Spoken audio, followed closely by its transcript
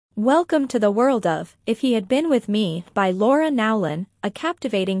Welcome to the world of If He Had Been With Me by Laura Nowlin, a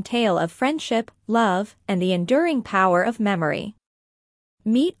captivating tale of friendship, love, and the enduring power of memory.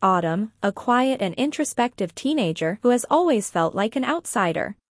 Meet Autumn, a quiet and introspective teenager who has always felt like an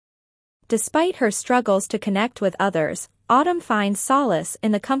outsider. Despite her struggles to connect with others, Autumn finds solace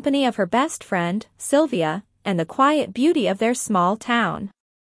in the company of her best friend, Sylvia, and the quiet beauty of their small town.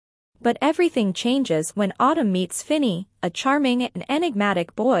 But everything changes when Autumn meets Finny, a charming and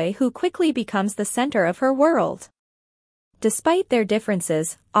enigmatic boy who quickly becomes the center of her world. Despite their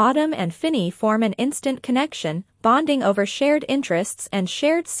differences, Autumn and Finny form an instant connection, bonding over shared interests and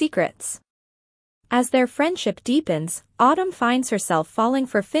shared secrets. As their friendship deepens, Autumn finds herself falling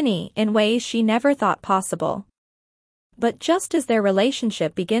for Finny in ways she never thought possible. But just as their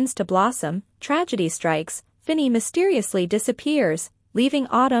relationship begins to blossom, tragedy strikes. Finny mysteriously disappears, leaving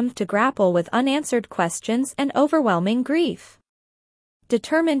Autumn to grapple with unanswered questions and overwhelming grief.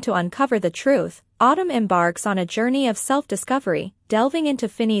 Determined to uncover the truth, Autumn embarks on a journey of self-discovery, delving into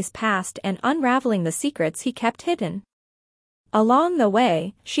Finny's past and unraveling the secrets he kept hidden. Along the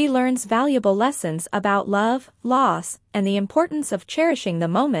way, she learns valuable lessons about love, loss, and the importance of cherishing the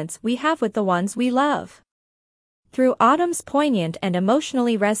moments we have with the ones we love. Through Autumn's poignant and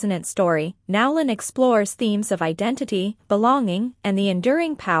emotionally resonant story, Nowlin explores themes of identity, belonging, and the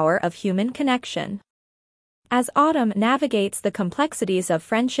enduring power of human connection. As Autumn navigates the complexities of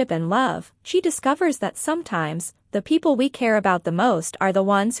friendship and love, she discovers that sometimes, the people we care about the most are the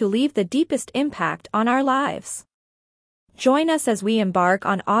ones who leave the deepest impact on our lives. Join us as we embark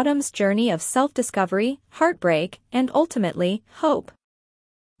on Autumn's journey of self-discovery, heartbreak, and ultimately, hope.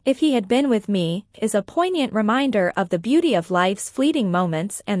 If He Had Been With Me is a poignant reminder of the beauty of life's fleeting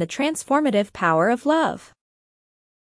moments and the transformative power of love.